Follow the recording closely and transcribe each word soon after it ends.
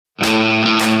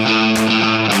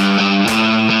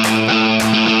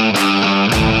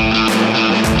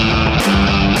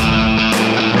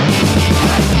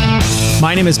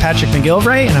My name is Patrick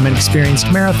McGilvray, and I'm an experienced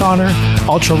marathoner,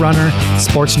 ultra runner,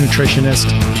 sports nutritionist,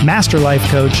 master life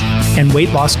coach, and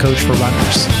weight loss coach for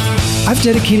runners. I've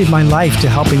dedicated my life to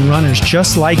helping runners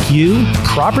just like you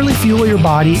properly fuel your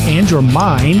body and your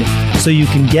mind so you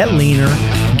can get leaner,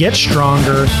 get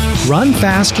stronger, run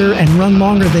faster, and run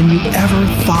longer than you ever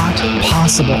thought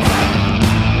possible.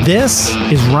 This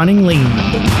is Running Lean.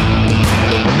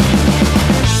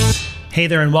 Hey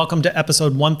there, and welcome to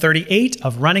episode 138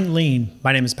 of Running Lean.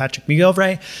 My name is Patrick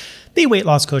McGilvray, the weight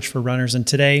loss coach for runners, and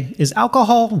today, is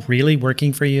alcohol really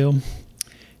working for you?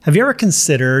 Have you ever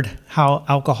considered how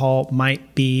alcohol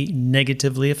might be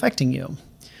negatively affecting you?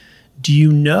 Do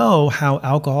you know how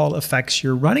alcohol affects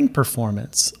your running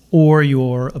performance or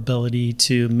your ability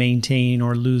to maintain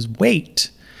or lose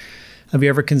weight? Have you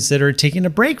ever considered taking a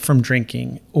break from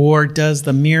drinking? Or does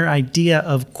the mere idea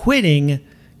of quitting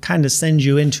kind of send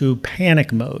you into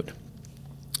panic mode?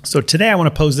 So today I want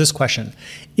to pose this question.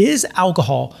 Is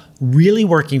alcohol really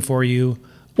working for you,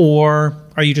 or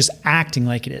are you just acting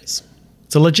like it is?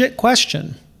 It's a legit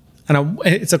question. And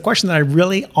it's a question that I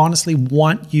really honestly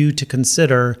want you to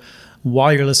consider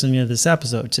while you're listening to this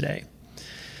episode today.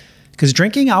 Because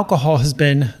drinking alcohol has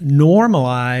been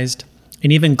normalized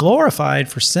and even glorified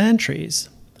for centuries.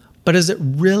 But is it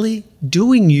really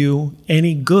doing you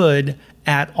any good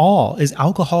at all? Is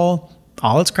alcohol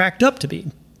all it's cracked up to be?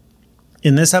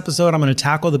 In this episode, I'm going to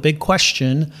tackle the big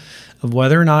question of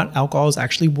whether or not alcohol is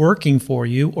actually working for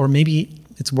you, or maybe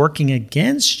it's working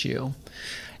against you.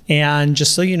 And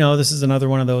just so you know, this is another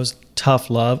one of those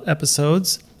tough love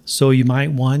episodes. So you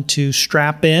might want to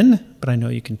strap in, but I know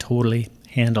you can totally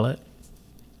handle it.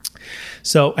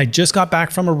 So I just got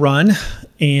back from a run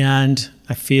and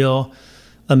I feel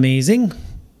amazing.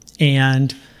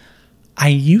 And I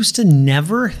used to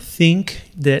never think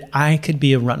that I could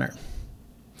be a runner,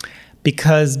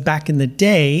 because back in the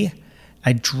day,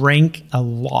 I drank a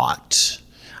lot.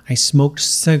 I smoked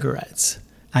cigarettes.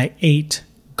 I ate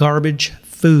garbage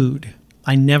food.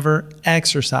 I never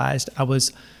exercised. I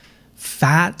was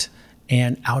fat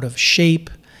and out of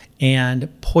shape and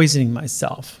poisoning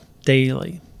myself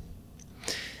daily.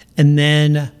 And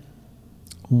then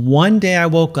one day I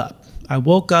woke up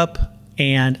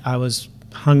and I was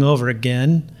hungover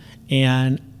again,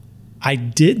 and I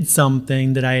did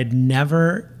something that I had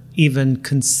never even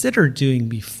considered doing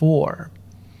before.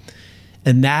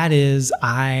 And that is,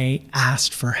 I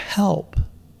asked for help.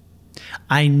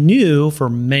 I knew for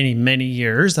many, many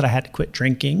years that I had to quit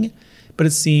drinking, but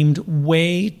it seemed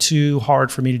way too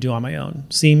hard for me to do on my own.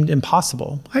 Seemed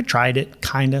impossible. I tried it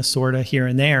kind of, sort of here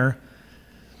and there,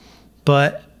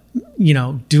 but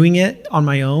doing it on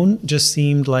my own just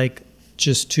seemed like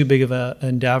just too big of an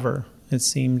endeavor. It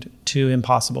seemed too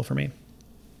impossible for me.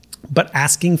 But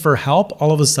asking for help,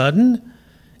 all of a sudden,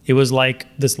 it was like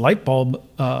this light bulb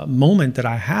moment that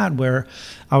I had where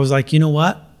I was like, you know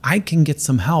what? I can get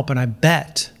some help, and I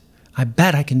bet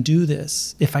I can do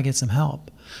this if I get some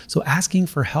help. So asking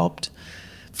for help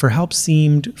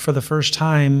seemed, for the first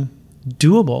time,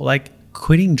 doable. Like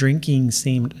quitting drinking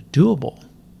seemed doable.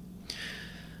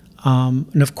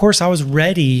 And of course, I was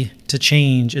ready to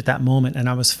change at that moment, and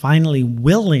I was finally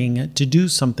willing to do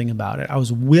something about it. I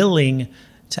was willing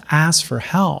to ask for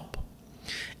help.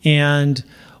 And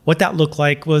what that looked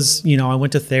like was, I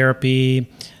went to therapy.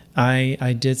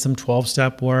 I did some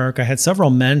 12-step work. I had several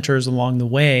mentors along the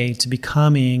way to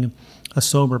becoming a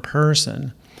sober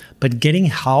person. But getting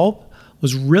help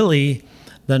was really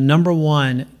the number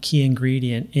one key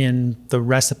ingredient in the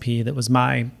recipe that was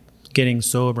my getting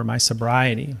sober, my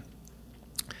sobriety.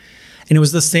 And it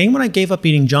was the same when I gave up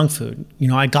eating junk food.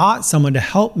 I got someone to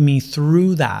help me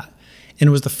through that. And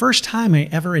it was the first time I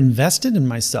ever invested in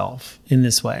myself in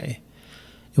this way.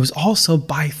 It was also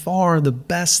by far the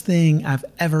best thing I've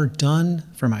ever done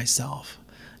for myself.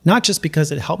 Not just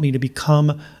because it helped me to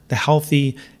become the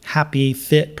healthy, happy,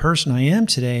 fit person I am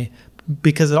today,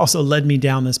 because it also led me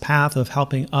down this path of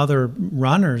helping other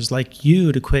runners like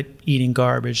you to quit eating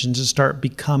garbage and to start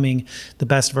becoming the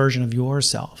best version of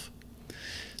yourself.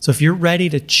 So if you're ready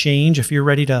to change, if you're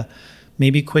ready to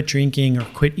maybe quit drinking or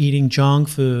quit eating junk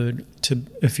food,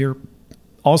 if you're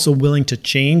also willing to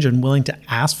change and willing to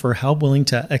ask for help, willing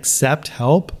to accept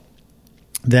help,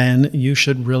 then you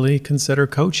should really consider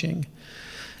coaching.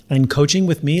 And coaching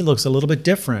with me looks a little bit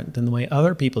different than the way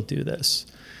other people do this.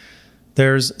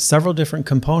 There's several different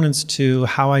components to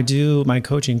how I do my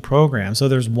coaching program. So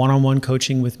there's one-on-one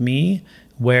coaching with me,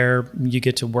 where you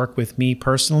get to work with me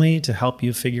personally to help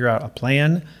you figure out a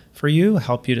plan for you,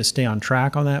 help you to stay on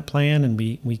track on that plan, and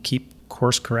we keep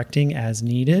course correcting as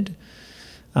needed.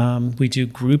 We do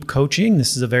group coaching.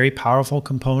 This is a very powerful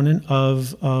component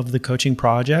of the coaching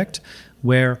project,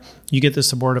 where you get the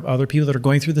support of other people that are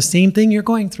going through the same thing you're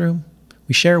going through.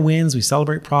 We share wins, we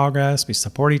celebrate progress, we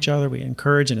support each other, we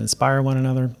encourage and inspire one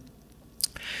another.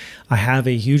 I have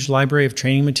a huge library of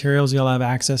training materials you'll have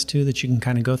access to that you can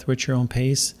kind of go through at your own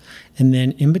pace. And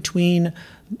then in between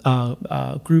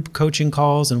group coaching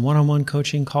calls and one-on-one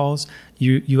coaching calls,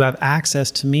 you have access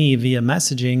to me via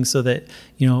messaging so that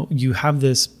you have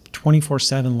this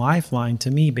 24/7 lifeline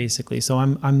to me, basically. So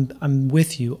I'm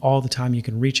with you all the time. You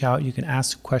can reach out, you can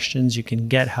ask questions, you can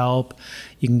get help,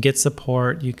 you can get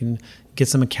support, you can get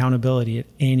some accountability at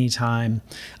any time.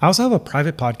 I also have a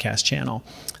private podcast channel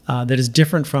that is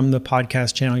different from the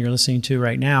podcast channel you're listening to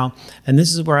right now. And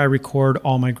this is where I record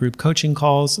all my group coaching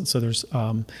calls. So there's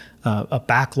a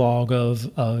backlog of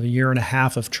a year and a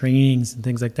half of trainings and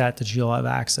things like that you'll have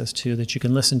access to, that you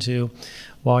can listen to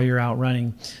while you're out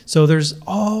running. So there's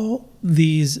all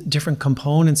these different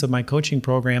components of my coaching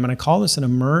program. And I call this an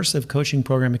immersive coaching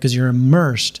program because you're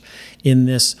immersed in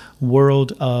this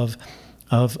world of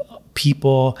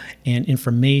people and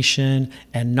information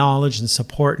and knowledge and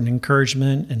support and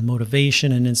encouragement and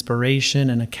motivation and inspiration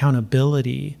and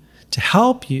accountability to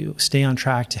help you stay on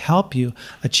track, to help you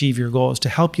achieve your goals, to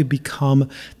help you become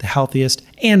the healthiest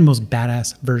and most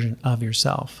badass version of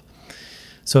yourself.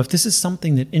 So if this is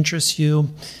something that interests you,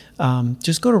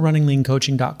 just go to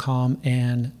runningleancoaching.com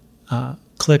and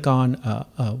click on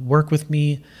work with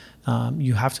me.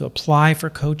 You have to apply for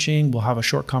coaching. We'll have a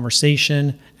short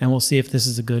conversation and we'll see if this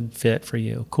is a good fit for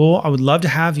you. Cool. I would love to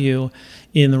have you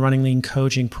in the Running Lean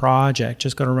Coaching Project.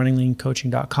 Just go to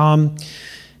runningleancoaching.com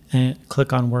and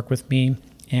click on work with me,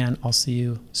 and I'll see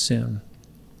you soon.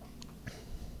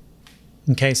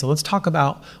 Okay, so let's talk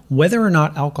about whether or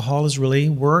not alcohol is really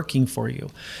working for you.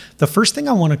 The first thing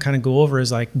I want to kind of go over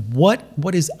is like, what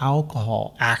is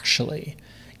alcohol actually?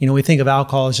 We think of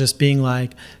alcohol as just being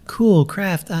like cool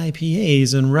craft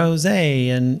IPAs and rosé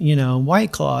and,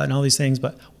 White Claw and all these things.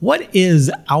 But what is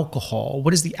alcohol?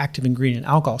 What is the active ingredient in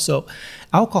alcohol? So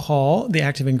alcohol, the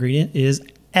active ingredient is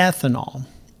ethanol.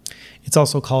 It's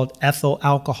also called ethyl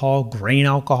alcohol, grain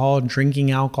alcohol, drinking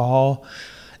alcohol,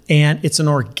 and it's an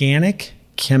organic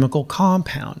chemical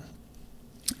compound.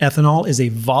 Ethanol is a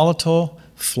volatile,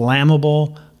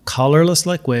 flammable, colorless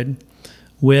liquid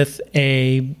with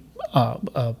a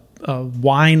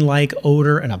wine-like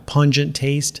odor and a pungent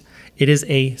taste. It is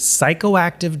a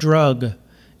psychoactive drug.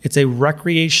 It's a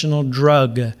recreational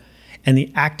drug and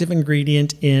the active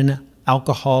ingredient in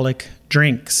alcoholic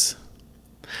drinks.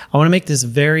 I want to make this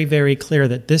very, very clear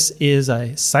that this is a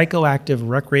psychoactive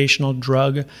recreational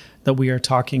drug that we are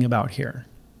talking about here,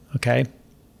 okay?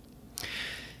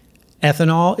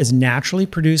 Ethanol is naturally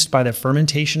produced by the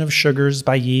fermentation of sugars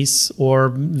by yeast or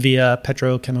via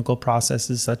petrochemical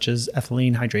processes such as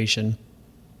ethylene hydration.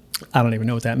 I don't even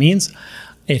know what that means.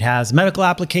 It has medical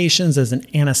applications as an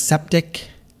antiseptic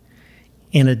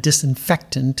and a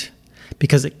disinfectant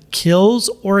because it kills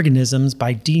organisms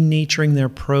by denaturing their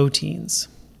proteins.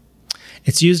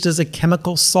 It's used as a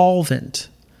chemical solvent.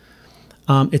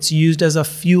 It's used as a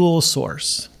fuel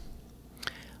source.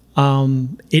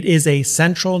 It is a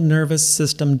central nervous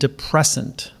system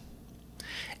depressant.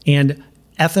 And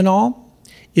ethanol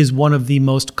is one of the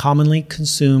most commonly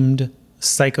consumed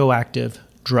psychoactive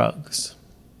drugs.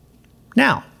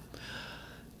 Now,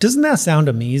 doesn't that sound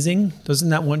amazing? Doesn't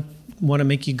that want to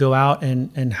make you go out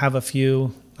and have a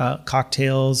few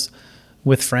cocktails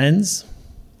with friends?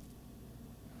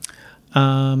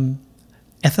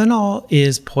 Ethanol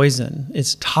is poison.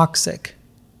 It's toxic.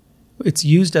 It's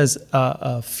used as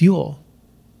a fuel.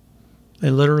 They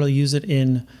literally use it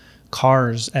in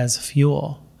cars as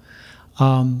fuel.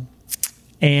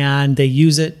 And they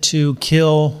use it to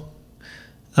kill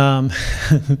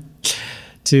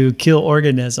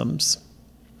organisms.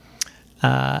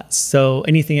 So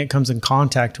anything it comes in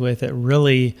contact with, it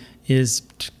really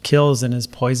kills and is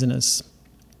poisonous.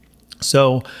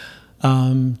 So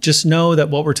just know that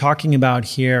what we're talking about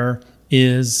here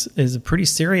is a pretty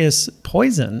serious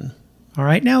poison. All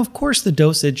right. Now, of course, the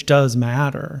dosage does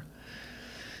matter.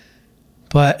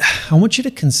 But I want you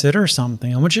to consider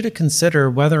something. I want you to consider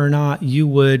whether or not you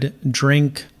would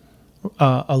drink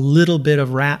a little bit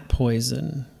of rat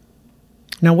poison.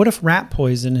 Now, what if rat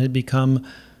poison had become,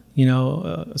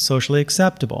 socially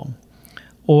acceptable?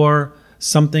 Or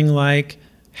something like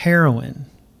heroin?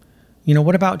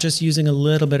 What about just using a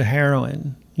little bit of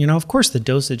heroin? Of course, the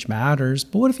dosage matters,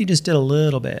 but what if you just did a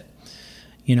little bit?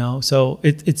 So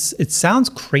it sounds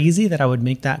crazy that I would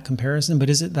make that comparison, but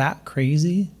is it that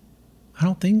crazy? I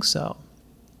don't think so.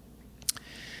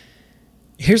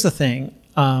 Here's the thing.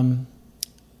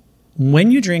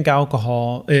 When you drink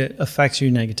alcohol, it affects you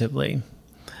negatively.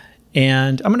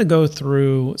 And I'm going to go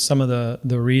through some of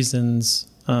the reasons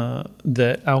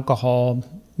that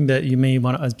you may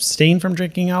want to abstain from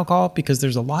drinking alcohol, because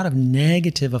there's a lot of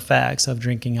negative effects of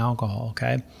drinking alcohol,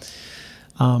 okay?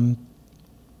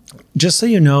 Just so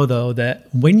you know, though, that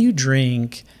when you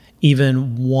drink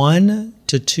even 1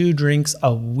 to 2 drinks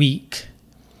a week,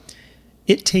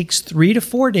 it takes 3 to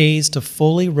 4 days to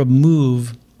fully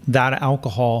remove that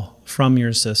alcohol from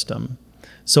your system.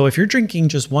 So if you're drinking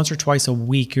just once or twice a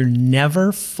week, you're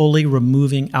never fully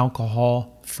removing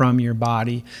alcohol from your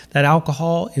body. That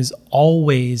alcohol is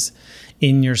always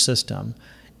in your system,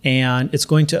 and it's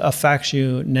going to affect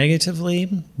you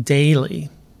negatively daily.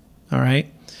 All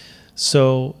right.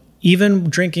 So even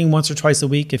drinking once or twice a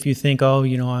week, if you think, oh,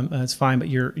 it's fine, but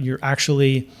you're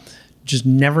actually just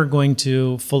never going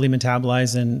to fully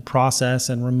metabolize and process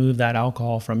and remove that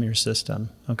alcohol from your system.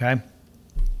 Okay.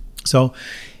 So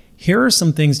here are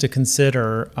some things to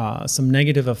consider, some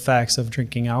negative effects of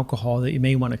drinking alcohol that you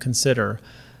may want to consider.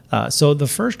 So the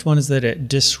first one is that it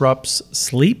disrupts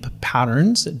sleep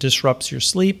patterns. It disrupts your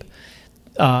sleep.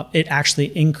 It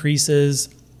actually increases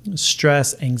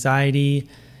stress, anxiety.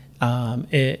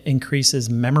 It increases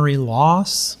memory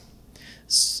loss.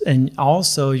 And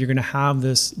also you're going to have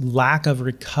this lack of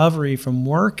recovery from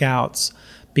workouts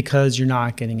because you're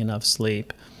not getting enough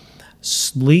sleep.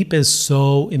 Sleep is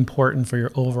so important for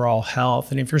your overall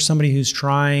health. And if you're somebody who's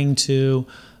trying to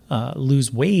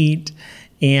lose weight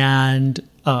and,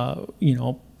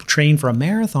 train for a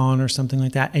marathon or something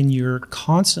like that, and you're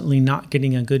constantly not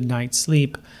getting a good night's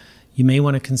sleep, you may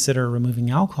want to consider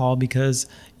removing alcohol because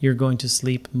you're going to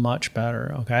sleep much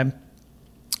better, okay?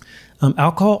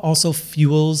 Alcohol also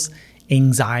fuels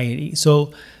anxiety.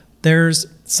 So there's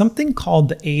something called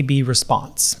the AB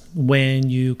response when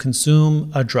you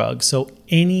consume a drug. So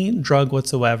any drug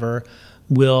whatsoever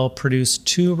will produce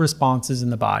 2 responses in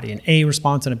the body, an A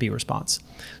response and a B response.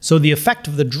 So the effect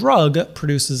of the drug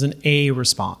produces an A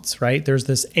response, right? There's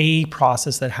this A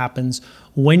process that happens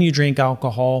when you drink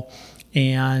alcohol,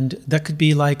 and that could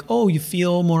be like, oh, you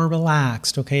feel more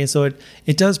relaxed, okay? So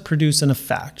it does produce an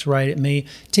effect, right? It may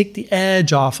take the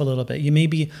edge off a little bit. You may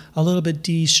be a little bit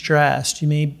de-stressed.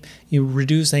 You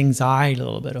reduce anxiety a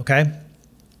little bit, okay?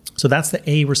 So that's the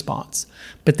A response.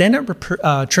 But then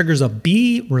it triggers a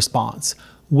B response,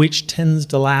 which tends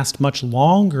to last much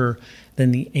longer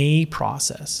than the A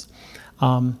process.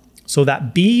 So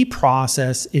that B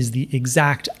process is the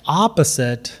exact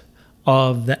opposite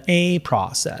of the A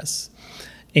process.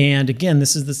 And again,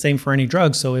 this is the same for any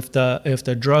drug. So if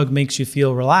the drug makes you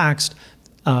feel relaxed,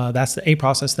 that's the A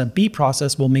process. The B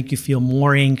process will make you feel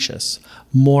more anxious,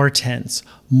 more tense,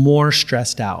 more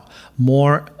stressed out,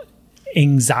 more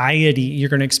anxiety. You're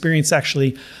going to experience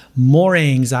actually more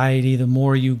anxiety the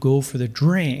more you go for the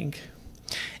drink.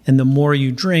 And the more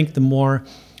you drink, the more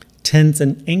tense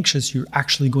and anxious you're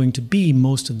actually going to be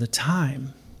most of the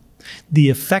time. The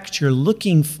effect you're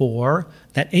looking for,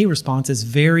 that A response, is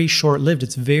very short-lived.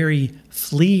 It's very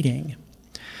fleeting.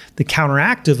 The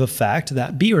counteractive effect,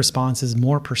 that B response, is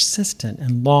more persistent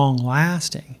and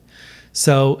long-lasting.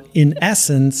 So in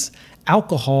essence,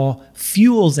 alcohol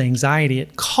fuels anxiety.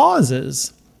 It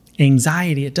causes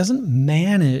anxiety. It doesn't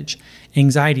manage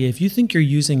anxiety. If you think you're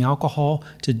using alcohol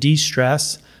to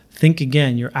de-stress, think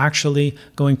again. You're actually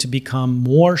going to become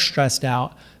more stressed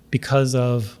out because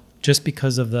of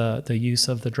the use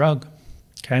of the drug,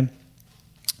 okay?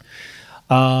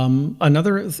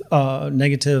 Another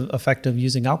negative effect of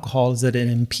using alcohol is that it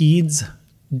impedes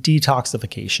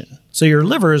detoxification. So your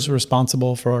liver is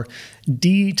responsible for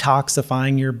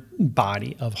detoxifying your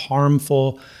body of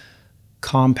harmful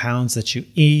compounds that you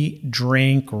eat,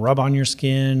 drink, rub on your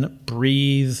skin,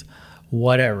 breathe,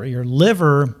 whatever. Your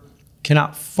liver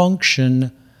cannot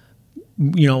function,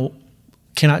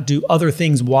 cannot do other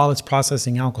things while it's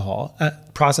processing alcohol.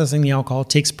 Processing the alcohol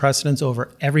takes precedence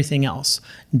over everything else.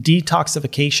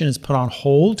 Detoxification is put on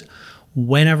hold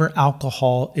whenever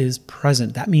alcohol is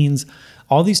present. That means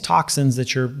all these toxins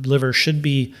that your liver should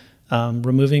be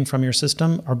removing from your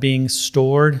system are being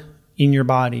stored in your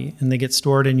body, and they get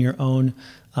stored in your own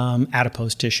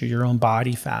adipose tissue, your own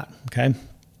body fat, okay?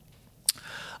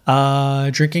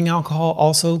 Drinking alcohol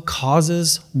also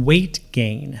causes weight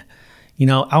gain.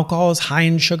 Alcohol is high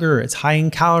in sugar, it's high in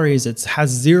calories, it has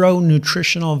zero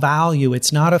nutritional value.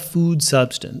 It's not a food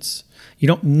substance. You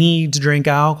don't need to drink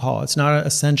alcohol. It's not an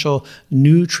essential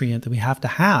nutrient that we have to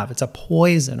have. It's a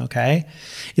poison, okay?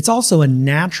 It's also a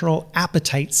natural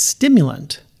appetite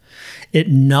stimulant. It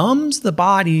numbs the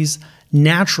body's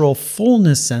natural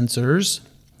fullness sensors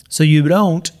so you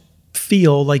don't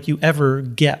feel like you ever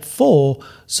get full.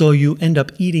 So you end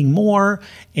up eating more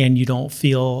and you don't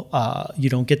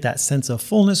get that sense of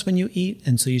fullness when you eat.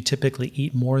 And so you typically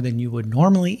eat more than you would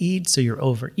normally eat. So you're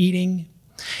overeating.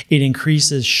 It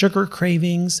increases sugar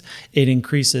cravings. It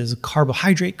increases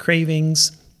carbohydrate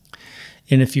cravings.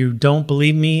 And if you don't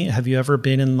believe me, have you ever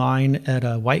been in line at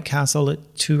a White Castle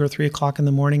at 2 or 3 o'clock in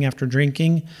the morning after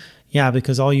drinking? Yeah,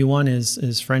 because all you want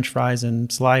is French fries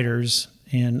and sliders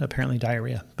and apparently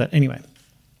diarrhea. But anyway,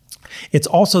 it's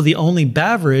also the only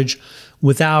beverage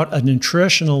without a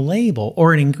nutritional label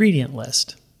or an ingredient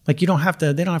list. Like they don't have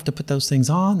to put those things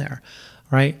on there,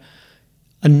 right?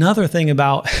 Another thing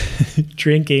about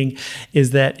drinking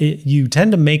is that you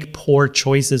tend to make poor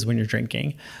choices when you're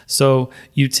drinking. So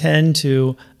you tend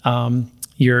to,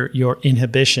 your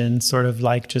inhibition sort of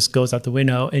like just goes out the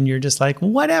window and you're just like,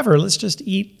 whatever, let's just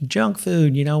eat junk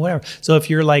food, whatever. So if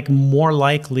you're like more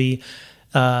likely,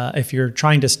 if you're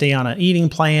trying to stay on an eating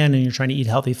plan and you're trying to eat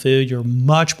healthy food, you're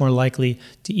much more likely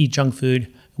to eat junk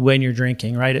food when you're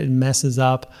drinking, right? It messes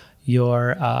up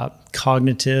your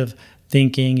cognitive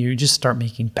thinking. You just start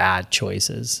making bad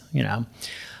choices,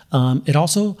 It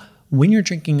also, when you're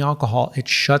drinking alcohol, it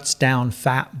shuts down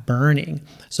fat burning.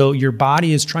 So your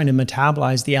body is trying to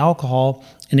metabolize the alcohol.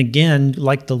 And again,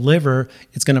 like the liver,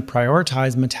 it's going to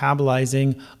prioritize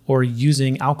metabolizing or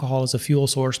using alcohol as a fuel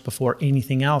source before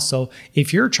anything else. So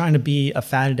if you're trying to be a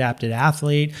fat adapted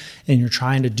athlete and you're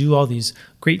trying to do all these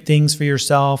great things for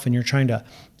yourself and you're trying to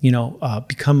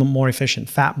become a more efficient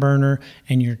fat burner,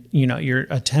 and you're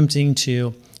attempting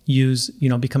to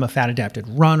become a fat adapted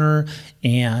runner,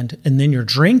 and then you're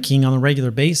drinking on a regular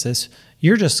basis,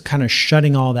 you're just kind of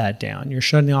shutting all that down. You're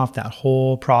shutting off that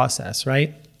whole process,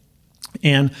 right?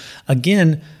 And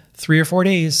again, 3 or 4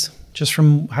 days just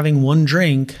from having one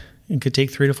drink, it could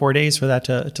take 3 to 4 days for that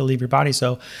to leave your body.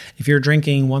 So if you're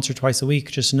drinking once or twice a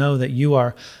week, just know that you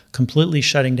are completely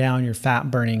shutting down your fat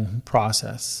burning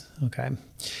process. Okay.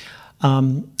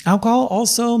 Alcohol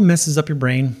also messes up your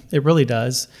brain. It really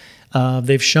does.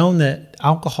 They've shown that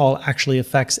alcohol actually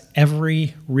affects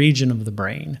every region of the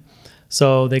brain.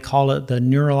 So they call it the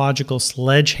neurological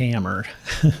sledgehammer.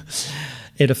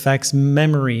 It affects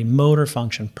memory, motor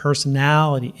function,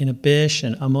 personality,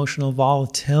 inhibition, emotional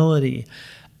volatility.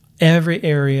 Every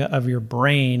area of your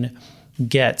brain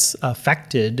gets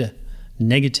affected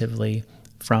negatively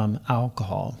from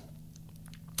alcohol.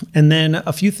 And then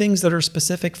a few things that are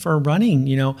specific for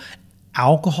running,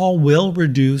 alcohol will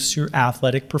reduce your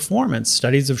athletic performance.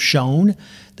 Studies have shown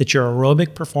that your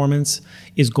aerobic performance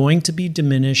is going to be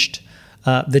diminished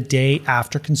the day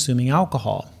after consuming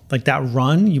alcohol. Like that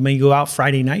run, you may go out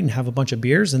Friday night and have a bunch of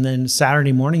beers, and then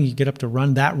Saturday morning you get up to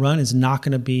run. That run is not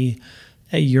going to be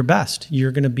your best.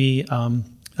 You're going to be,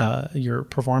 your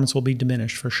performance will be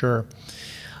diminished for sure.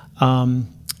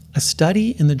 A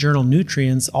study in the journal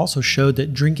Nutrients also showed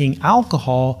that drinking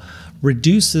alcohol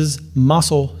reduces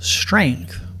muscle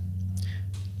strength.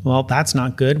 Well, that's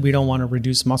not good. We don't want to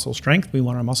reduce muscle strength. We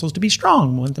want our muscles to be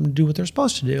strong. We want them to do what they're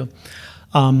supposed to do.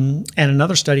 And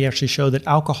another study actually showed that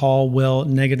alcohol will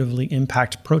negatively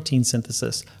impact protein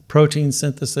synthesis. Protein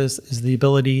synthesis is the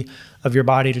ability of your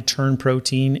body to turn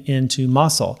protein into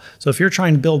muscle. So if you're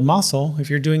trying to build muscle, if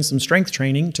you're doing some strength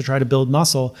training to try to build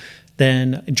muscle,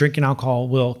 then drinking alcohol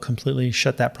will completely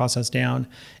shut that process down,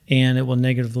 and it will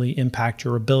negatively impact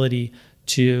your ability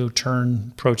to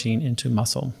turn protein into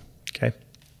muscle. Okay.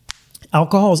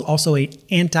 Alcohol is also an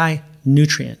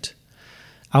anti-nutrient.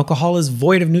 Alcohol is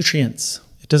void of nutrients.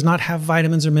 It does not have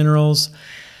vitamins or minerals.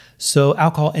 So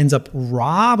alcohol ends up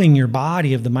robbing your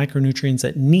body of the micronutrients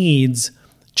it needs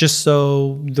just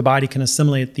so the body can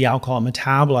assimilate the alcohol and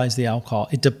metabolize the alcohol.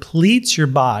 It depletes your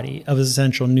body of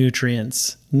essential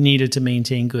nutrients needed to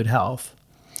maintain good health.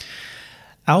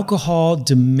 Alcohol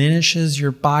diminishes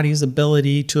your body's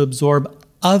ability to absorb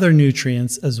other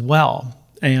nutrients as well.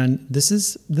 And this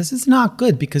is not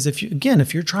good, because if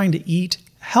you're trying to eat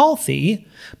healthy,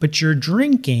 but you're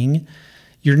drinking,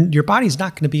 your body's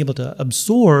not going to be able to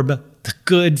absorb the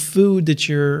good food that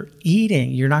you're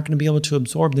eating. You're not going to be able to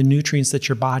absorb the nutrients that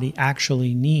your body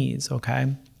actually needs,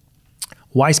 okay?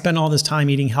 Why spend all this time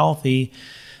eating healthy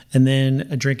and then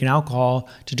drinking alcohol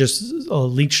to just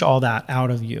leach all that out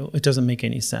of you? It doesn't make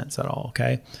any sense at all,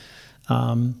 okay?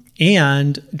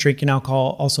 And drinking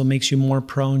alcohol also makes you more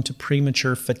prone to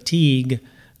premature fatigue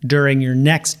during your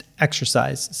next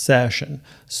exercise session.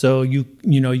 So you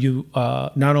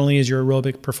not only is your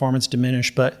aerobic performance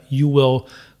diminished, but you will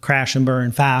crash and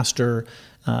burn faster.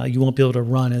 You won't be able to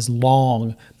run as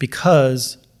long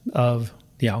because of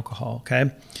the alcohol,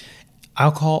 okay?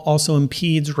 Alcohol also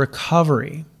impedes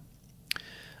recovery,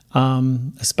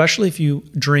 especially if you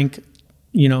drink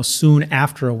soon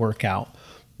after a workout.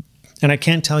 And I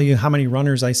can't tell you how many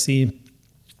runners I see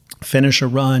finish a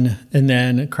run and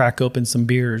then crack open some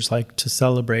beers like to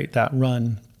celebrate that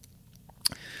run.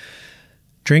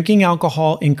 Drinking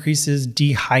alcohol increases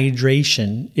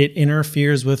dehydration. It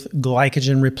interferes with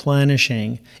glycogen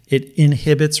replenishing. It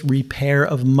inhibits repair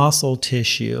of muscle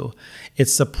tissue. It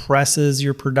suppresses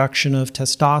your production of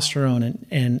testosterone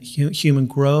and human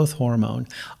growth hormone.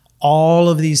 All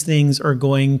of these things are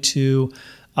going to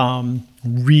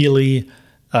really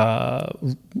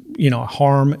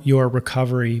harm your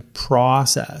recovery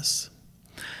process.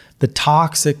 The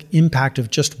toxic impact of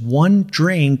just one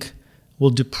drink will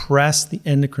depress the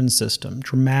endocrine system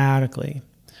dramatically.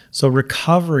 So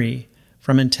recovery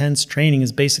from intense training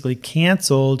is basically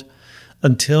canceled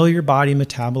until your body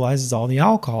metabolizes all the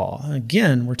alcohol.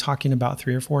 Again, we're talking about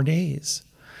 3 or 4 days.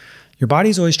 Your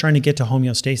body's always trying to get to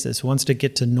homeostasis. It wants to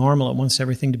get to normal. It wants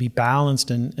everything to be balanced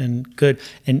and good.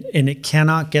 And it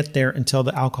cannot get there until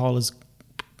the alcohol is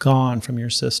gone from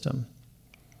your system.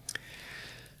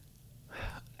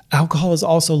 Alcohol is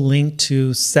also linked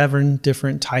to 7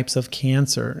 different types of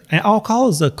cancer. And alcohol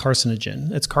is a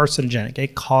carcinogen. It's carcinogenic.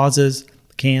 It causes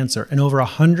cancer. And over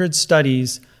 100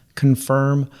 studies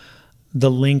confirm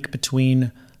the link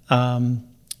between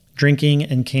drinking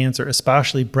and cancer,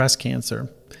 especially breast cancer.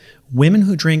 Women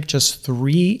who drink just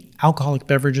 3 alcoholic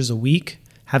beverages a week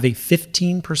have a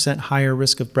 15% higher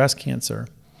risk of breast cancer.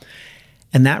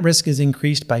 And that risk is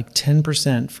increased by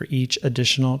 10% for each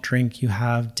additional drink you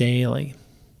have daily.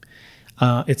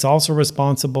 It's also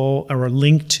responsible or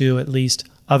linked to at least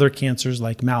other cancers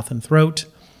like mouth and throat,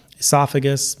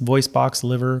 esophagus, voice box,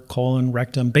 liver, colon,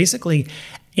 rectum. Basically,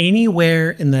 anywhere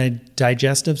in the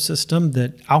digestive system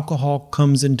that alcohol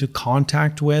comes into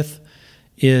contact with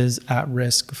is at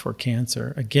risk for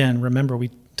cancer. Again, remember, we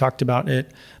talked about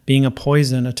it being a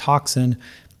poison, a toxin.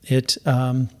 It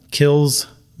kills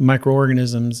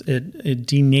microorganisms. It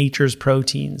denatures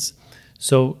proteins.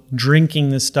 So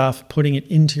drinking this stuff, putting it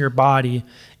into your body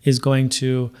is going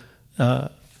to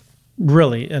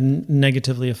really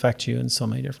negatively affect you in so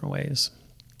many different ways.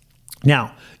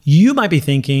 Now, you might be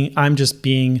thinking I'm just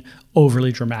being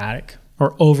overly dramatic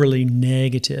or overly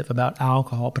negative about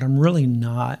alcohol, but I'm really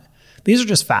not. These are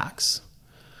just facts.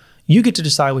 You get to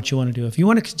decide what you want to do. If you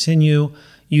want to continue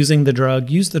using the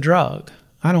drug, use the drug.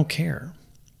 I don't care.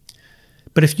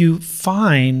 But if you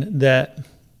find that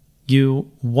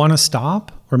you want to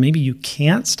stop, or maybe you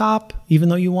can't stop even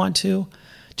though you want to,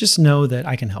 just know that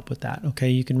I can help with that. Okay,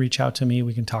 you can reach out to me.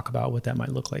 We can talk about what that might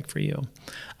look like for you.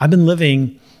 I've been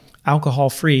living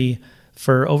alcohol-free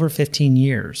for over 15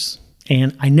 years,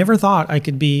 and I never thought I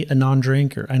could be a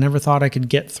non-drinker. I never thought I could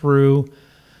get through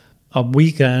a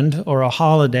weekend or a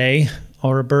holiday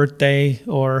or a birthday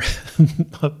or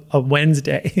a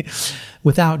Wednesday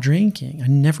without drinking. I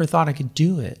never thought I could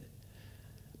do it.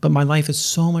 But my life is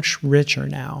so much richer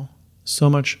now, so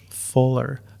much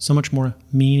fuller, so much more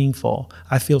meaningful.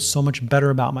 I feel so much better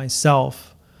about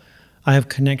myself. I have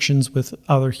connections with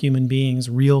other human beings,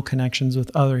 real connections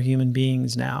with other human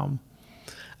beings now.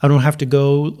 I don't have to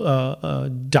go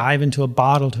dive into a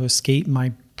bottle to escape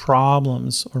my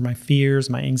problems or my fears,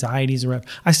 my anxieties.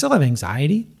 I still have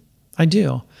anxiety. I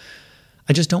do.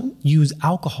 I just don't use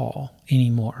alcohol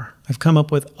anymore. I've come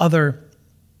up with other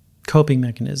coping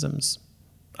mechanisms,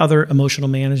 other emotional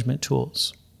management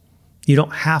tools. You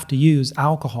don't have to use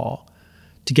alcohol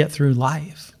to get through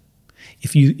life.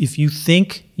 If you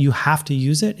think you have to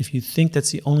use it, if you think that's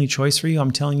the only choice for you,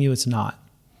 I'm telling you it's not.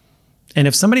 And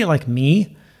if somebody like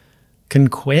me can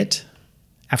quit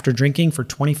after drinking for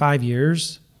 25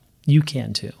 years, you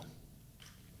can too.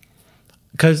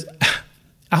 Because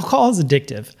alcohol is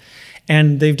addictive.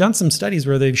 And they've done some studies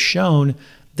where they've shown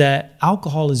that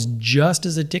alcohol is just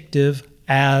as addictive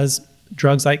as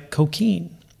drugs like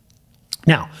cocaine.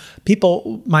 Now,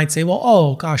 people might say, well,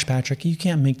 oh gosh, Patrick, you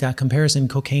can't make that comparison.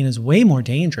 Cocaine is way more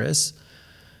dangerous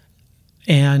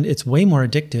and it's way more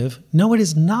addictive. No, it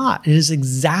is not. It is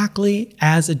exactly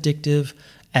as addictive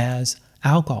as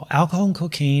alcohol. Alcohol and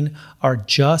cocaine are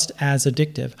just as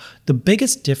addictive. The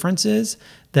biggest difference is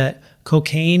that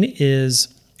cocaine is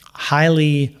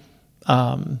highly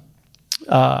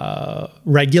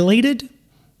regulated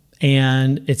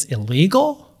and it's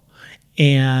illegal.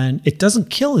 And it doesn't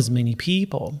kill as many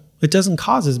people. It doesn't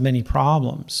cause as many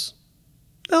problems.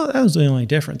 That was the only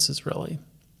differences, really.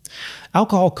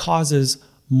 Alcohol causes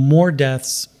more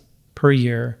deaths per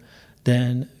year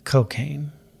than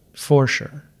cocaine, for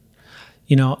sure.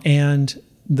 And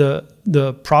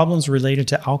the problems related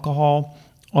to alcohol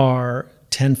are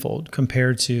tenfold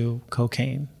compared to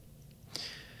cocaine.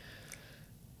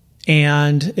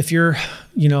 And if you're,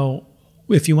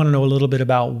 if you want to know a little bit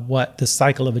about what the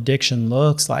cycle of addiction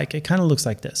looks like, it kind of looks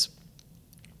like this.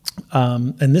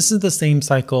 And this is the same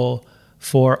cycle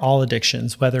for all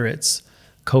addictions, whether it's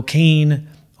cocaine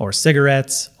or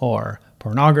cigarettes or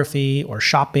pornography or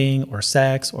shopping or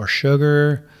sex or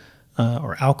sugar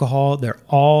or alcohol. They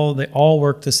all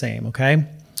work the same. Okay.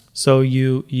 So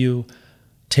you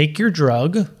take your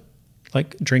drug,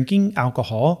 like drinking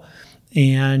alcohol,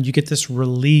 and you get this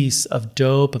release of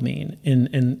dopamine,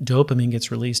 and dopamine gets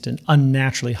released in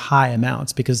unnaturally high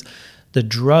amounts because the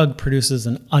drug produces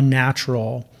an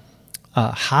unnatural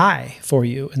high for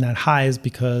you. And that high is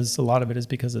because a lot of it is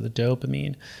because of the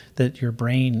dopamine that your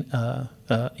brain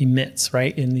emits,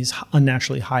 right, in these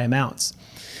unnaturally high amounts.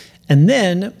 And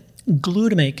then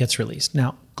glutamate gets released.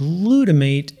 Now,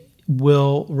 glutamate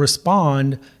will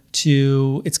respond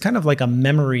to, it's kind of like a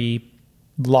memory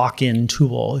lock-in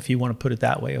tool, if you want to put it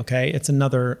that way, okay? It's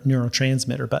another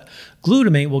neurotransmitter, but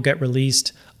glutamate will get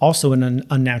released also in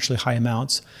unnaturally high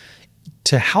amounts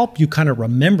to help you kind of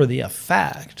remember the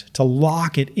effect, to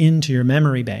lock it into your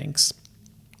memory banks.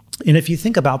 And if you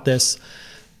think about this,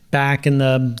 back in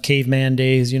the caveman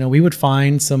days, we would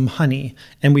find some honey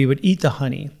and we would eat the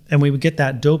honey and we would get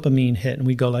that dopamine hit and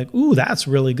we'd go like, ooh, that's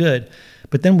really good.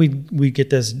 But then we get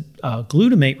this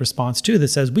glutamate response too that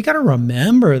says, we got to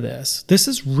remember this. This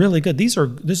is really good. This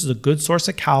is a good source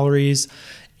of calories,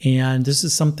 and this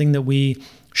is something that we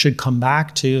should come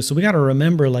back to. So we got to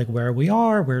remember like where we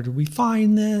are, where did we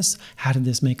find this? How did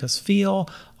this make us feel?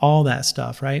 All that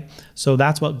stuff, right? So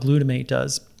that's what glutamate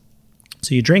does.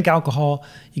 So you drink alcohol,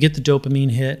 you get the dopamine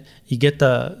hit, you get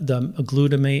the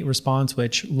glutamate response,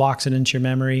 which locks it into your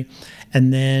memory.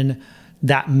 And then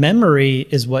that memory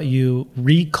is what you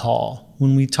recall.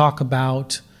 When we talk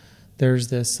about, there's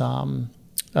this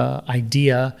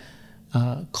idea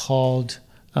called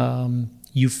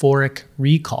euphoric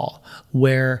recall,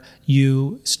 where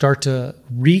you start to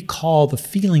recall the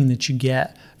feeling that you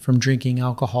get from drinking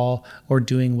alcohol or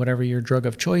doing whatever your drug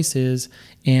of choice is,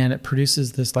 and it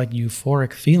produces this like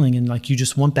euphoric feeling, and like you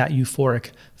just want that euphoric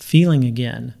feeling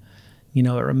again.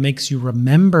 It makes you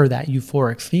remember that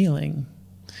euphoric feeling.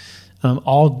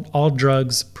 All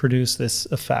drugs produce this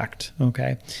effect,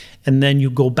 okay? And then you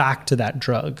go back to that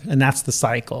drug, and that's the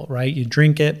cycle, right? You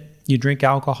drink it, you drink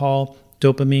alcohol,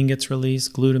 dopamine gets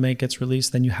released, glutamate gets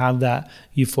released, then you have that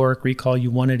euphoric recall. You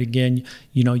want it again.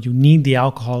 You need the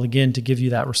alcohol again to give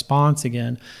you that response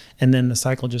again, and then the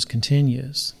cycle just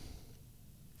continues.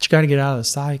 But you got to get out of the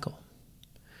cycle.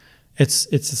 It's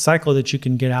a cycle that you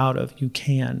can get out of. You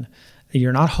can.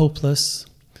 You're not hopeless.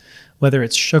 Whether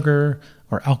it's sugar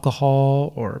or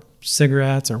alcohol or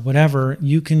cigarettes or whatever,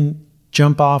 you can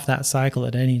jump off that cycle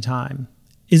at any time.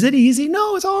 Is it easy?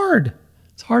 No, it's hard.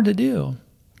 It's hard to do.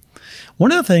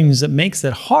 One of the things that makes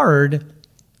it hard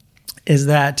is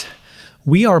that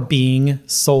we are being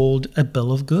sold a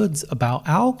bill of goods about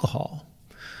alcohol.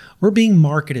 We're being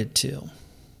marketed to.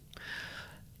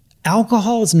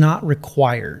 Alcohol is not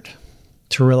required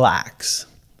to relax.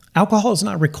 Alcohol is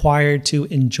not required to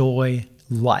enjoy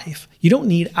life. You don't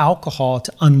need alcohol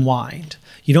to unwind.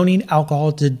 You don't need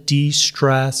alcohol to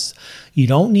de-stress. You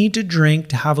don't need to drink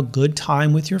to have a good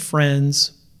time with your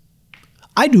friends.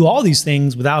 I do all these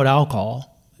things without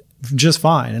alcohol just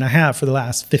fine, and I have for the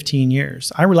last 15 years.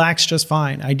 I relax just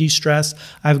fine. I de-stress.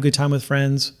 I have a good time with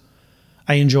friends.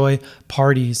 I enjoy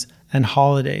parties and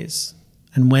holidays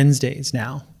and Wednesdays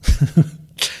now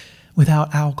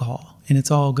without alcohol, and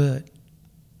it's all good.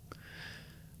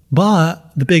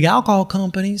 But the big alcohol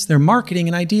companies, they're marketing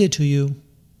an idea to you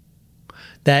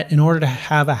that in order to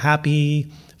have a happy,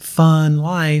 fun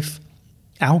life,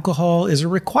 alcohol is a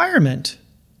requirement.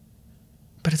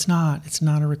 But it's not. It's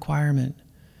not a requirement.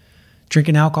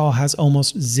 Drinking alcohol has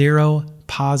almost zero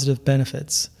positive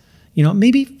benefits. It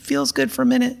maybe feels good for a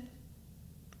minute,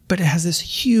 but it has this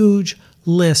huge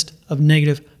list of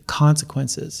negative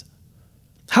consequences.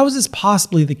 How is this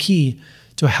possibly the key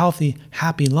to a healthy,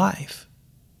 happy life?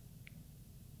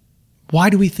 Why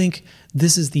do we think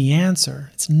this is the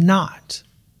answer? It's not.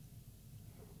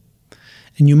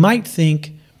 And you might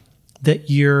think that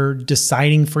you're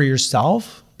deciding for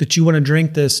yourself that you want to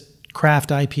drink this craft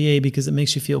IPA because it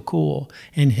makes you feel cool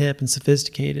and hip and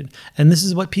sophisticated. And this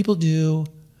is what people do.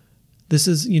 This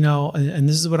is, and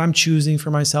this is what I'm choosing for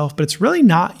myself, but it's really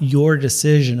not your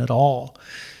decision at all.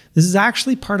 This is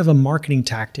actually part of a marketing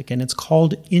tactic, and it's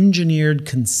called engineered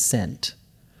consent.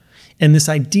 And this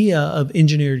idea of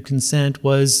engineered consent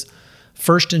was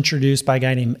first introduced by a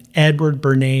guy named Edward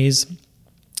Bernays.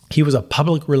 He was a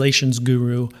public relations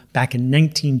guru back in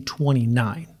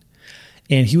 1929.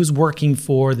 And he was working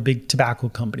for the big tobacco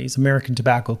companies, American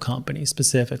tobacco companies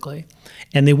specifically.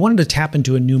 And they wanted to tap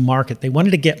into a new market. They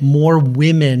wanted to get more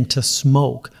women to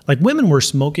smoke. Like, women were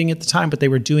smoking at the time, but they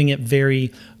were doing it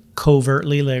very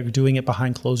covertly. They were doing it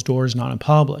behind closed doors, not in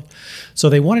public. So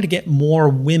they wanted to get more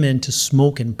women to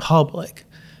smoke in public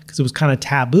because it was kind of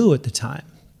taboo at the time.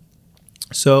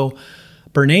 So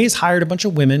Bernays hired a bunch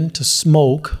of women to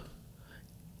smoke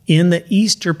in the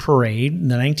Easter parade,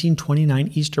 the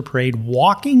 1929 Easter parade,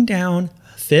 walking down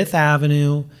Fifth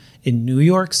Avenue in New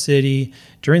York City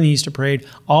during the Easter parade,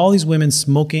 all these women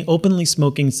openly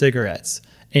smoking cigarettes.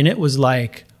 And it was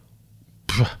like,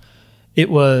 it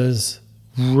was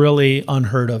really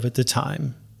unheard of at the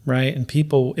time, right? And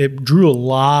it drew a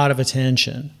lot of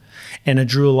attention, and it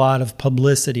drew a lot of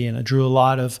publicity, and it drew a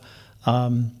lot of,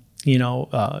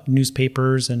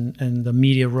 newspapers and the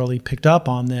media really picked up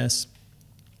on this.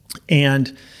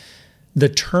 And the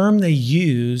term they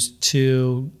used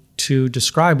to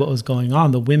describe what was going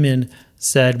on, the women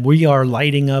said, "We are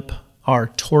lighting up our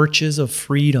torches of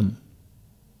freedom."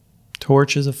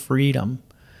 Torches of freedom.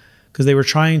 Because they were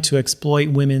trying to exploit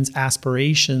women's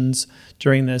aspirations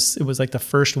during this. It was like the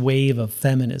first wave of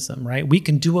feminism, right? We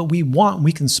can do what we want.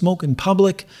 We can smoke in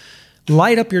public.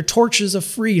 Light up your torches of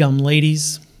freedom,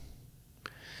 ladies.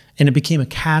 And it became a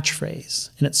catchphrase,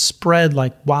 and it spread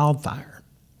like wildfire.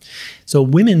 So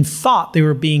women thought they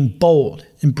were being bold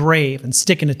and brave and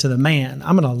sticking it to the man.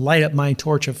 I'm going to light up my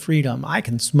torch of freedom. I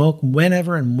can smoke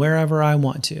whenever and wherever I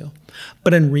want to.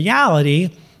 But in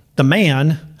reality, the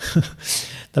man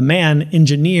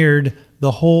engineered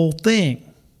the whole thing.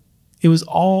 It was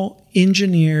all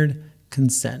engineered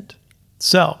consent.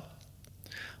 So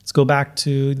let's go back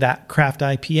to that craft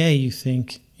IPA you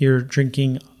think you're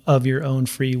drinking of your own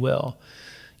free will.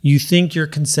 You think you're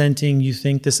consenting, you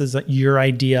think this is your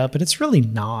idea, but it's really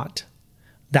not.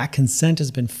 That consent has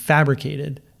been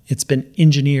fabricated. It's been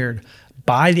engineered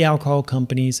by the alcohol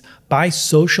companies, by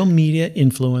social media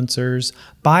influencers,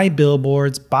 by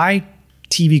billboards, by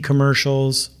TV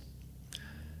commercials,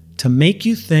 to make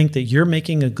you think that you're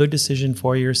making a good decision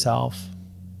for yourself.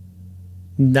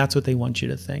 And that's what they want you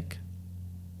to think.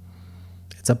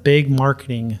 It's a big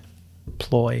marketing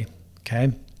ploy,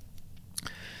 okay?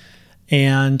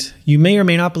 And you may or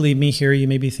may not believe me here. You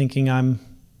may be thinking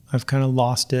I've kind of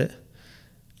lost it.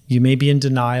 You may be in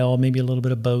denial, maybe a little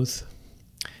bit of both.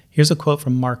 Here's a quote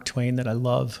from Mark Twain that I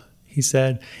love. He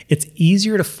said, "It's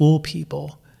easier to fool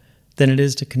people than it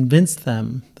is to convince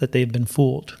them that they've been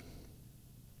fooled."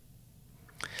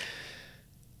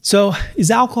 So is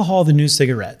alcohol the new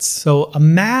cigarettes? So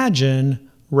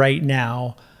imagine right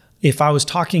now, if I was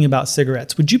talking about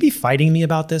cigarettes, would you be fighting me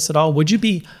about this at all? Would you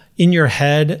be in your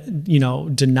head,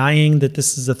 denying that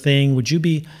this is a thing? Would you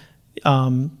be,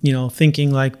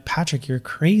 thinking like, "Patrick, you're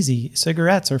crazy.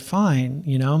 Cigarettes are fine."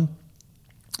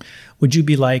 Would you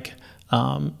be like,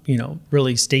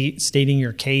 really stating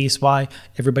your case why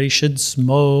everybody should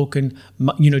smoke and,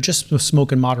 just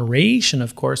smoke in moderation,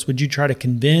 of course? Would you try to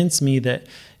convince me that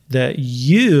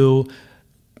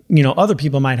other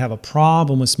people might have a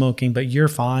problem with smoking, but you're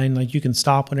fine, like you can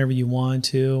stop whenever you want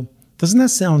to? Doesn't that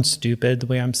sound stupid the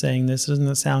way I'm saying this? Doesn't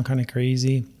that sound kind of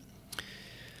crazy?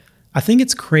 I think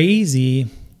it's crazy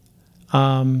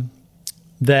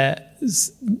that,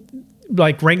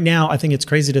 like right now, I think it's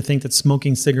crazy to think that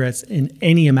smoking cigarettes in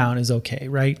any amount is okay,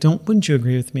 right? Wouldn't you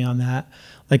agree with me on that?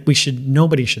 Like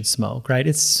nobody should smoke, right?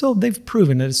 They've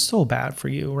proven that it's so bad for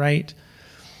you, right?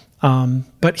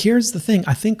 But here's the thing.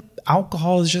 I think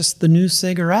alcohol is just the new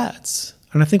cigarettes.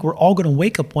 And I think we're all going to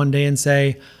wake up one day and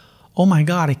say, "Oh my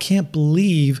God, I can't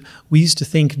believe we used to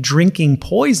think drinking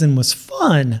poison was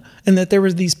fun." And that there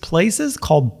were these places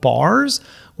called bars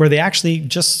where they actually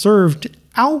just served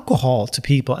alcohol to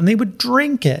people and they would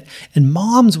drink it. And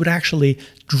moms would actually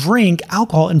drink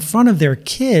alcohol in front of their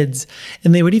kids.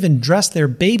 And they would even dress their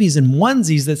babies in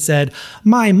onesies that said,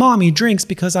 "My mommy drinks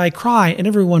because I cry." And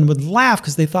everyone would laugh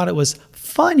because they thought it was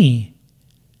funny.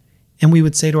 And we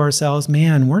would say to ourselves,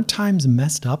 man, weren't times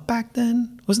messed up back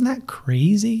then? Wasn't that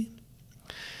crazy?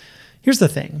 Here's the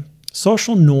thing.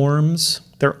 Social norms,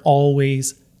 they're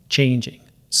always changing.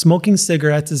 Smoking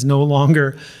cigarettes is no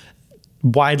longer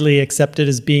widely accepted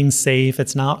as being safe.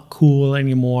 It's not cool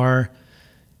anymore.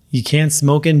 You can't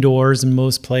smoke indoors in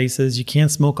most places. You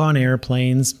can't smoke on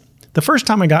airplanes. The first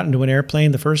time I got into an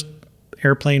airplane, the first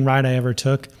airplane ride I ever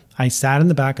took, I sat in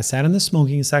the back. I sat in the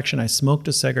smoking section. I smoked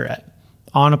a cigarette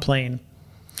on a plane.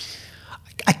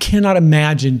 I cannot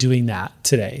imagine doing that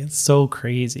today. It's so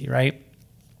crazy, right?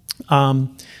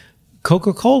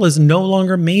 Coca-Cola is no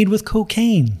longer made with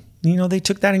cocaine. they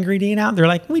took that ingredient out. They're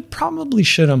like, we probably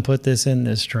shouldn't put this in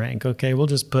this drink. Okay, we'll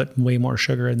just put way more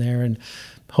sugar in there and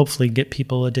hopefully get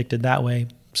people addicted that way.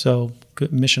 So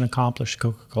good, mission accomplished,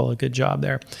 Coca-Cola. Good job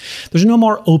there. There's no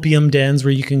more opium dens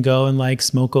where you can go and like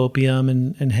smoke opium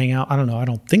and hang out. I don't know. I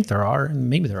don't think there are. And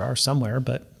maybe there are somewhere,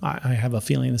 but I have a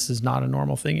feeling this is not a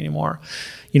normal thing anymore.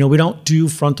 We don't do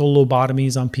frontal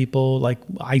lobotomies on people, like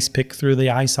ice pick through the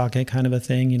eye socket kind of a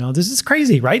thing. This is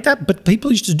crazy, right? But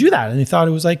people used to do that and they thought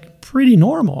it was like pretty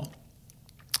normal.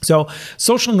 So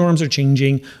social norms are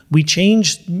changing. We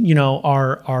change,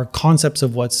 our concepts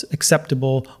of what's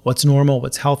acceptable, what's normal,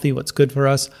 what's healthy, what's good for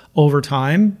us over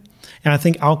time. And I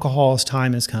think alcohol's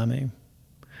time is coming.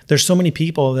 There's so many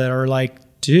people that are like,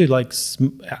 dude, like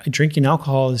drinking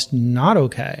alcohol is not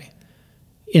okay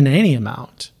in any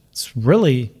amount. It's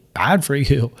really bad for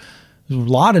you. There's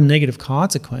a lot of negative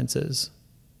consequences.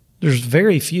 There's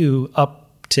very few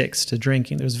upticks to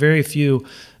drinking. There's very few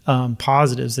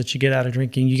positives that you get out of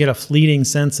drinking. You get a fleeting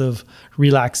sense of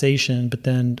relaxation, but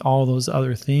then all those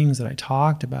other things that I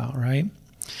talked about, right?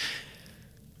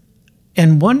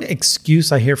 And one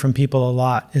excuse I hear from people a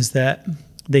lot is that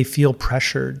they feel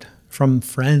pressured from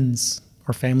friends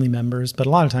or family members, but a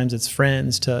lot of times it's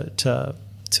friends to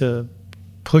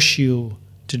push you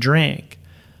to drink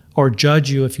or judge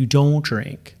you if you don't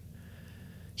drink.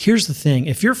 Here's the thing.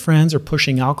 If your friends are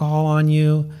pushing alcohol on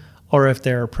you, or if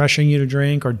they're pressuring you to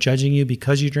drink or judging you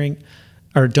because you drink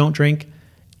or don't drink,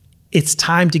 it's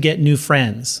time to get new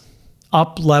friends.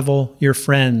 Up-level your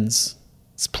friends.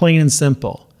 It's plain and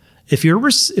simple. If your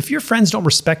friends don't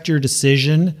respect your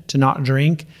decision to not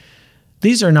drink,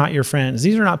 these are not your friends.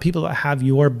 These are not people that have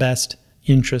your best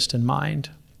interest in mind.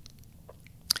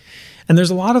 And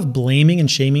there's a lot of blaming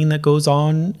and shaming that goes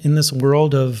on in this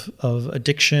world of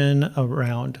addiction,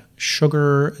 around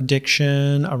sugar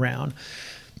addiction, around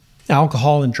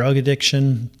alcohol and drug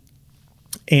addiction.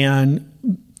 And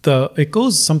it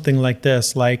goes something like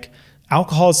this, like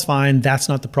alcohol is fine. That's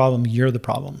not the problem. You're the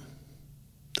problem.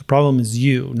 The problem is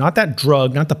you, not that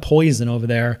drug, not the poison over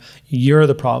there. You're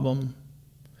the problem.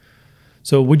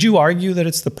 So would you argue that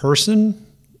it's the person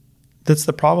that's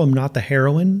the problem, not the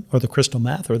heroin or the crystal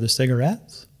meth or the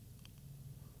cigarettes?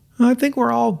 I think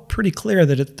we're all pretty clear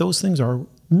that those things are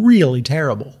really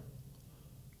terrible.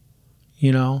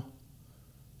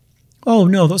 Oh,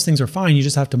 no, those things are fine. You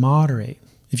just have to moderate.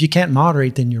 If you can't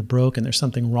moderate, then you're broken. There's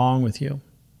something wrong with you.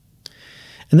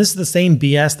 And this is the same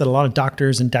BS that a lot of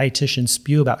doctors and dietitians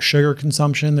spew about sugar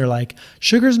consumption. They're like,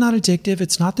 sugar's not addictive.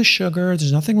 It's not the sugar.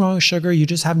 There's nothing wrong with sugar. You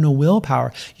just have no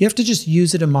willpower. You have to just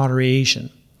use it in moderation.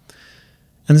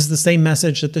 And this is the same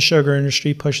message that the sugar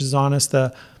industry pushes on us,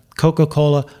 the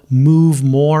Coca-Cola Move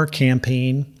More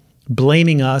campaign,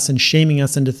 blaming us and shaming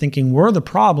us into thinking we're the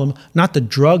problem, not the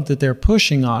drug that they're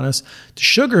pushing on us. The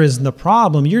sugar isn't the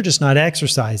problem. You're just not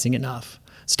exercising enough.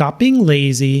 Stop being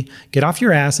lazy, get off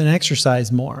your ass and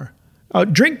exercise more.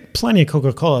 Drink plenty of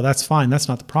Coca-Cola. That's fine. That's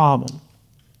not the problem.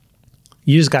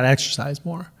 You just got to exercise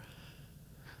more.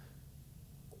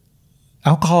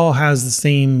 Alcohol has the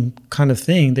same kind of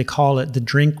thing. They call it the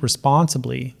Drink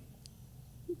Responsibly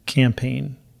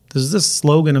campaign. This is the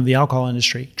slogan of the alcohol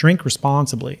industry. Drink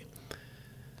responsibly.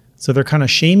 So they're kind of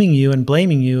shaming you and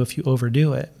blaming you if you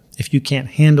overdo it, if you can't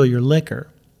handle your liquor,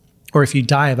 or if you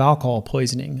die of alcohol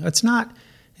poisoning. It's not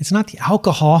the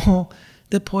alcohol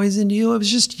that poisoned you. It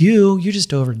was just you. You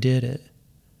just overdid it.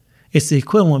 It's the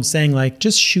equivalent of saying, like,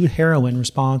 just shoot heroin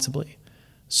responsibly.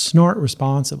 Snort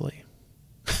responsibly.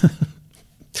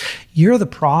 You're the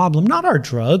problem, not our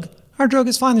drug. Our drug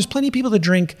is fine. There's plenty of people that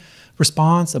drink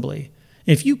responsibly.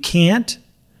 If you can't,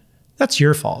 that's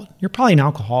your fault. You're probably an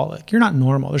alcoholic. You're not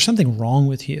normal. There's something wrong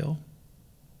with you.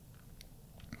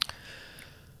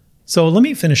 So let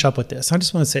me finish up with this. I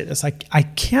just want to say this. I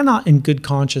cannot in good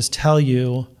conscience tell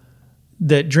you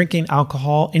that drinking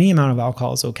alcohol, any amount of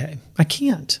alcohol is okay. I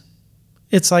can't.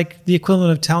 It's like the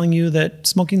equivalent of telling you that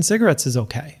smoking cigarettes is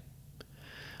okay.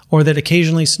 Or that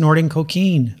occasionally snorting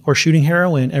cocaine or shooting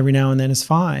heroin every now and then is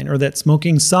fine. Or that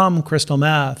smoking some crystal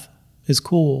meth is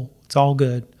cool. It's all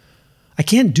good. I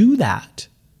can't do that.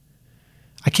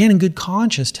 I can't in good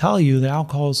conscience tell you that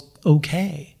alcohol is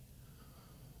okay.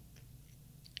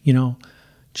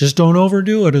 Just don't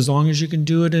overdo it as long as you can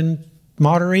do it in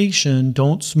moderation.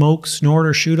 Don't smoke, snort,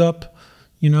 or shoot up,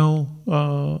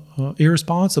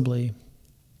 irresponsibly.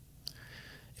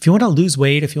 If you want to lose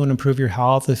weight, if you want to improve your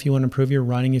health, if you want to improve your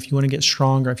running, if you want to get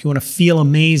stronger, if you want to feel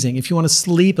amazing, if you want to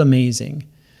sleep amazing,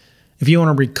 if you want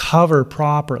to recover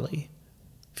properly,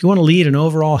 if you want to lead an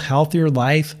overall healthier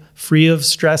life, free of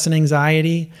stress and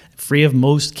anxiety, free of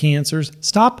most cancers,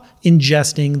 stop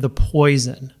ingesting the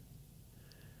poison.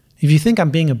 If you think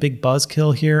I'm being a big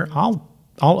buzzkill here, I'll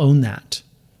own that.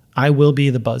 I will be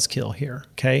the buzzkill here,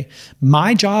 okay?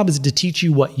 My job is to teach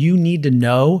you what you need to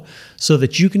know so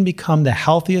that you can become the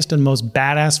healthiest and most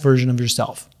badass version of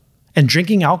yourself. And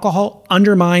drinking alcohol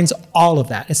undermines all of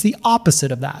that. It's the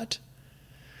opposite of that.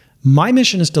 My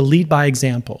mission is to lead by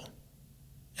example,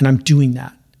 and I'm doing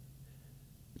that.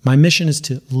 My mission is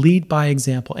to lead by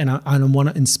example, and I want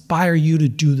to inspire you to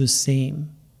do the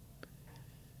same.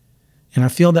 And I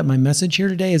feel that my message here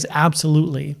today is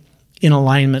absolutely in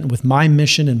alignment with my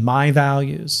mission and my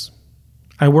values.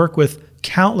 I work with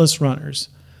countless runners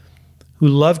who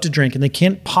love to drink, and they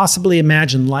can't possibly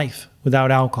imagine life without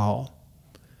alcohol.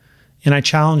 And I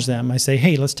challenge them. I say,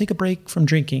 hey, let's take a break from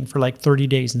drinking for like 30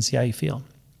 days and see how you feel.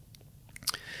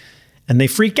 And they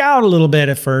freak out a little bit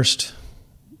at first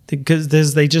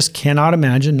because they just cannot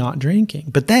imagine not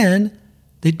drinking. But then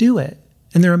they do it,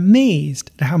 and they're amazed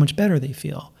at how much better they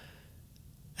feel.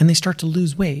 And they start to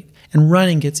lose weight, and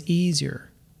running gets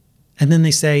easier. And then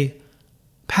they say,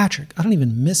 Patrick, I don't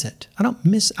even miss it. I don't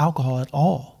miss alcohol at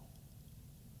all.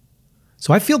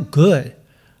 So I feel good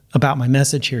about my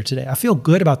message here today. I feel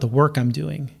good about the work I'm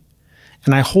doing.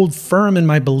 And I hold firm in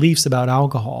my beliefs about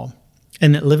alcohol,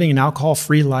 and that living an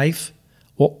alcohol-free life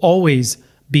will always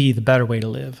be the better way to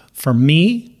live. For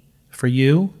me, for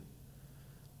you,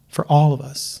 for all of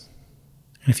us.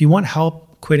 And if you want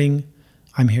help quitting,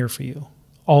 I'm here for you.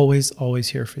 Always, always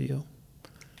here for you.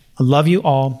 I love you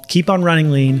all. Keep on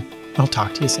running lean. I'll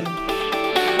talk to you soon.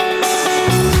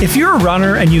 If you're a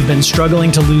runner and you've been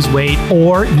struggling to lose weight,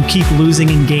 or you keep losing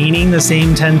and gaining the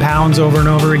same 10 pounds over and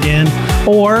over again,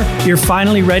 or you're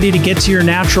finally ready to get to your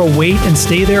natural weight and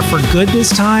stay there for good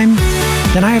this time,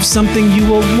 then I have something you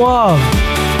will love.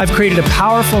 I've created a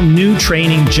powerful new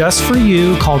training just for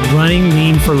you called Running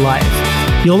Lean for Life.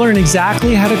 You'll learn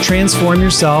exactly how to transform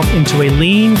yourself into a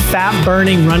lean,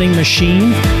 fat-burning running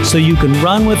machine so you can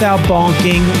run without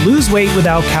bonking, lose weight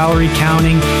without calorie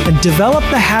counting, and develop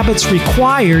the habits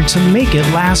required to make it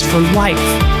last for life.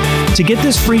 To get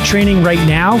this free training right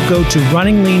now, go to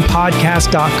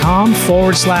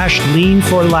runningleanpodcast.com/lean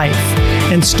for life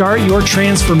and start your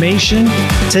transformation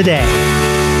today.